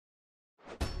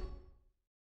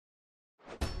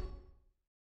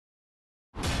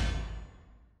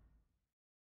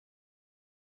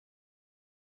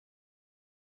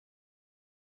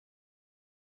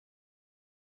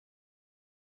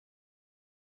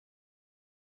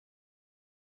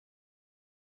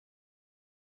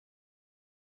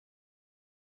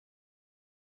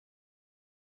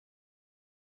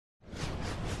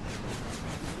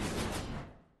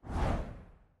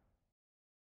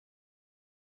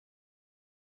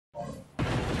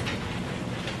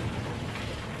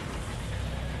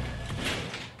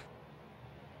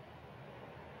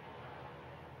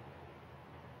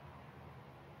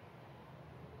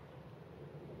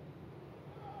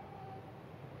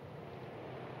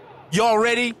Y'all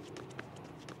ready?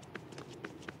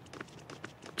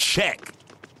 Check.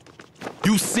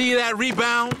 You see that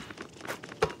rebound?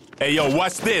 Hey, yo,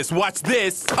 watch this, watch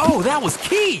this. Oh, that was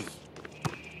key.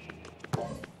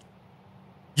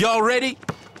 Y'all ready?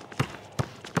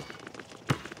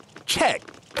 Check.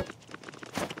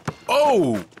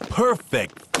 Oh,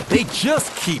 perfect. They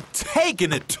just keep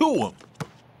taking it to him.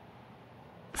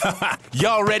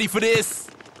 Y'all ready for this?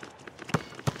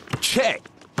 Check.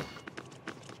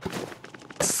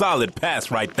 Solid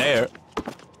pass right there.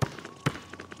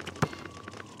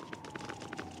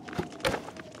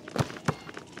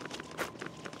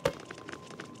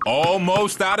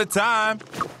 Almost out of time.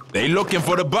 They looking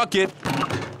for the bucket.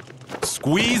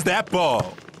 Squeeze that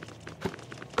ball.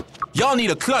 Y'all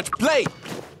need a clutch play.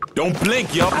 Don't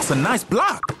blink, y'all. That's a nice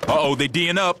block. Uh-oh, they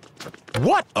D'ing up.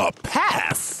 What a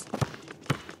pass.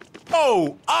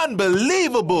 Oh,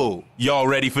 unbelievable. Y'all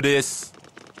ready for this?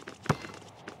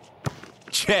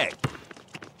 Check.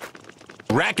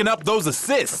 Racking up those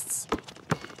assists.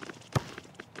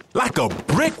 Like a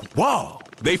brick wall.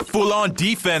 They full on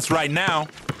defense right now.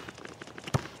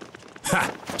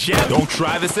 Ha, Jeff, don't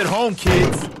try this at home,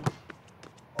 kids.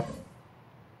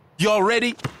 Y'all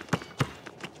ready?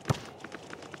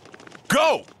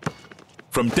 Go!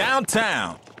 From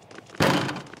downtown.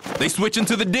 They switching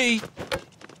to the D.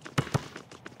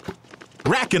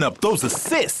 Racking up those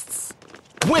assists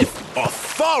with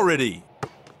authority.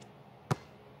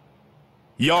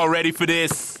 Y'all ready for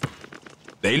this?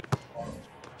 They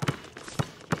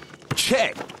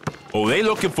check. Oh, they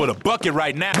looking for the bucket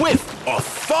right now with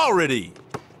authority.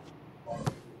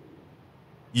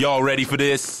 Y'all ready for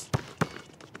this?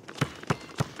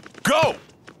 Go!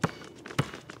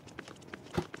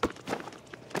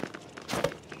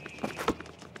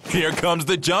 Here comes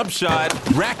the jump shot,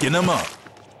 racking them up.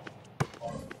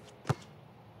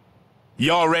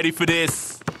 Y'all ready for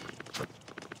this?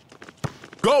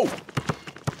 Go!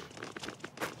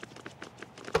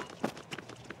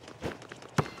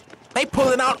 They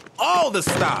pulling out all the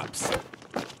stops.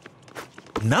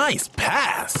 Nice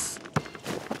pass.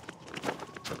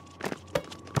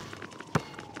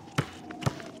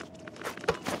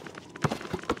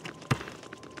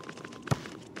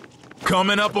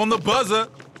 Coming up on the buzzer.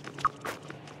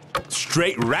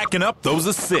 Straight racking up those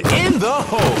assists. In the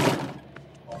hole.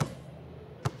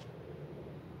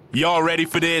 Y'all ready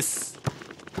for this?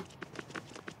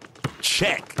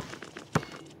 Check.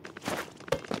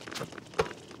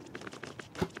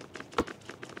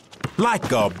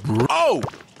 Like a oh!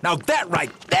 Now that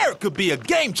right there could be a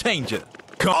game changer.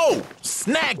 Oh,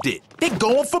 snagged it. They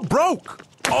going for broke.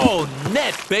 All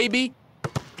net, baby.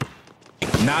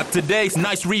 Not today's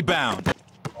nice rebound.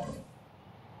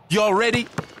 Y'all ready?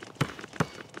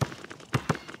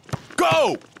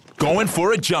 Go! Going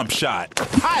for a jump shot.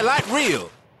 Highlight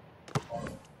reel.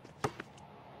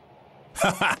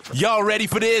 Y'all ready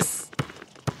for this?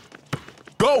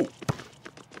 Go!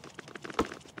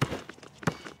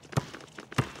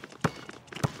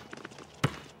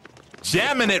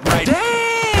 Jamming it right.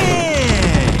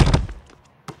 Dang!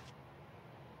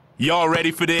 Y'all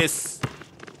ready for this?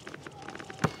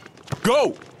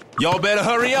 Go! Y'all better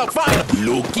hurry up. Final.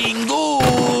 Looking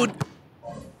good.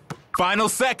 Final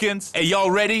seconds. Hey, y'all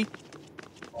ready?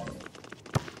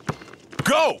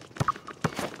 Go!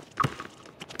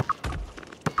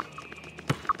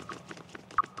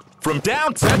 From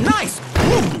downtown. Nice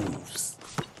moves.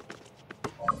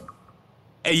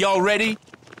 Hey, y'all ready?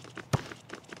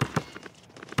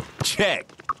 Check.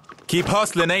 Keep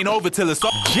hustling, ain't over till it's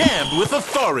all jammed with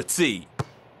authority.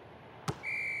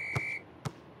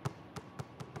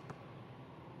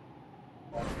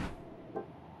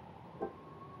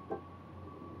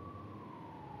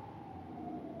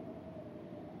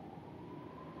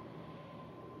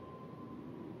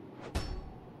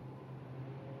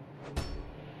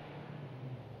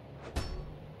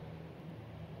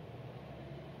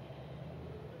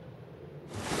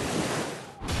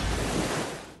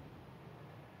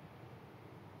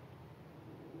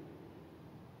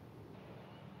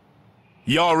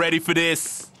 Y'all ready for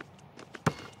this?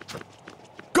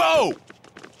 Go!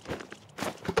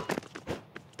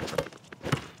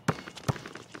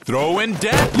 Throwing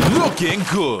that, looking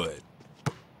good.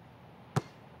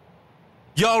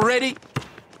 Y'all ready?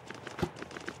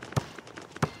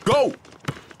 Go!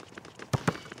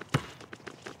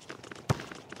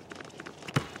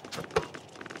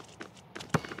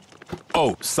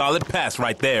 Oh, solid pass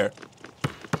right there.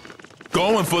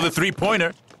 Going for the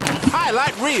three-pointer.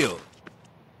 Highlight reel.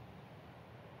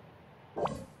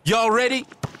 Y'all ready?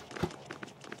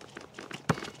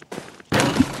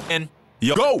 And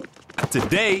yo, go!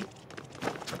 Today,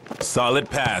 solid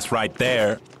pass right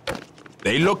there.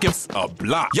 They looking a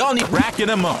block. Y'all need racking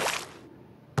them up.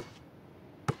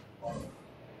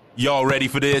 Y'all ready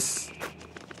for this?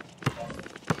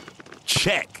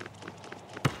 Check.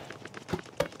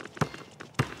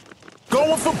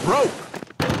 Going for broke.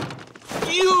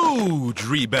 Huge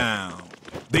rebound.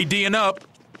 They D'ing up.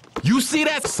 You see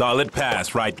that? Solid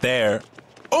pass right there.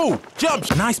 Oh,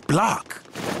 jump. Nice block.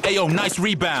 Ayo, nice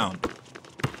rebound.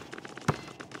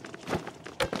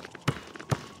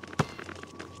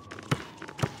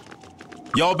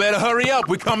 Y'all better hurry up.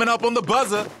 We're coming up on the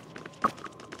buzzer.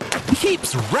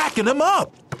 Keeps racking them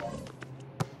up.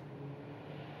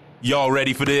 Y'all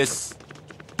ready for this?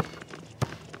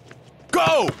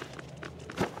 Go!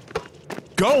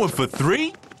 Going for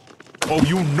three? Oh,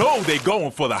 you know they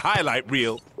going for the highlight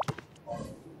reel.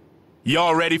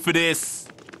 Y'all ready for this?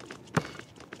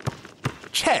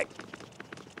 Check.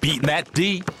 Beating that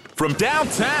D from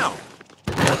downtown.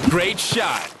 Great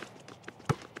shot.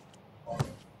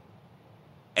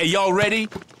 Hey, y'all ready?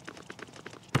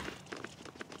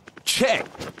 Check.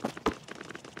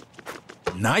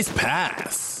 Nice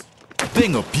pass.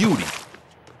 Thing of beauty.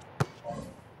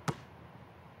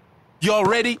 Y'all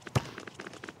ready?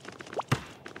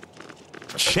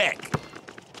 Check.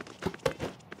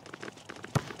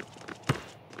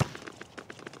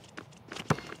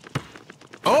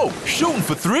 Oh, shooting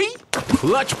for three?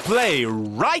 Clutch play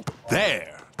right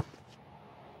there.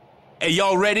 Hey,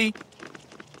 y'all ready?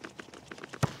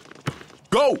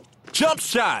 Go! Jump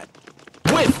shot!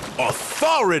 With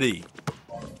authority!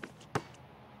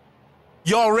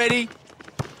 Y'all ready?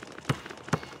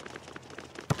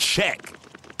 Check.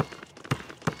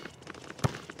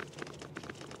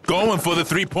 Going for the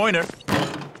three-pointer.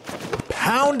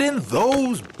 Pounding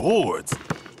those boards.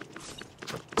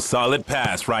 Solid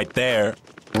pass right there.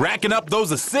 Racking up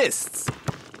those assists.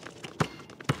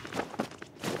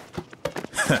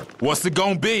 What's it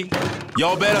gonna be?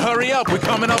 Y'all better hurry up. We're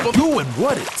coming up on doing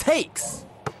what it takes.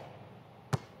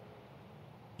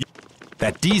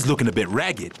 That D's looking a bit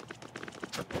ragged.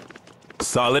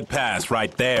 Solid pass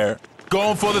right there.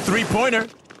 Going for the three-pointer.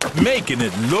 Making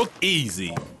it look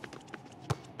easy.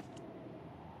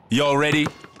 Y'all ready?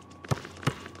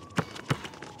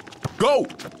 Go!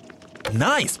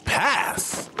 Nice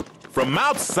pass. From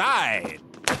outside.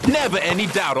 Never any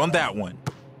doubt on that one.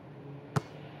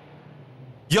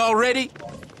 Y'all ready?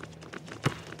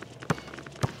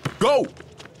 Go!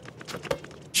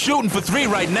 Shooting for three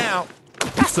right now.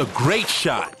 That's a great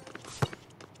shot.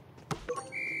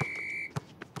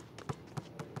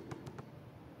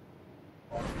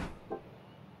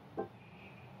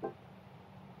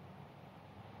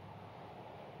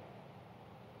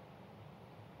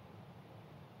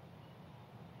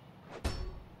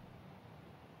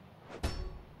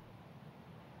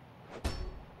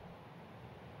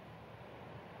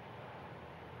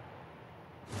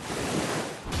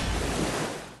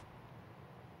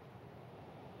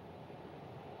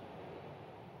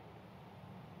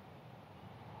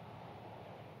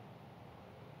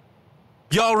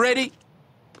 Y'all ready?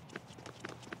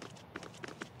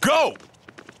 Go!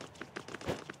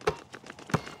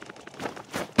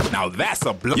 Now that's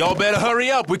a blow. Y'all better hurry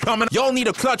up. We're coming. Y'all need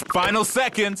a clutch. Final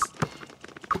seconds.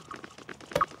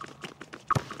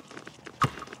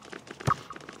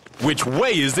 Which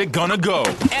way is it gonna go?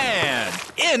 And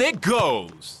in it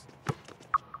goes.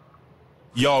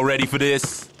 Y'all ready for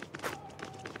this?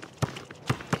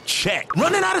 Check.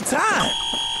 Running out of time.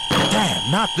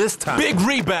 Damn, not this time. Big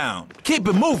rebound. Keep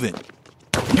it moving.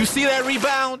 You see that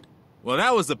rebound? Well,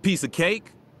 that was a piece of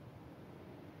cake.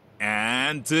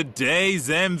 And today's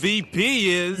MVP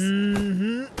is...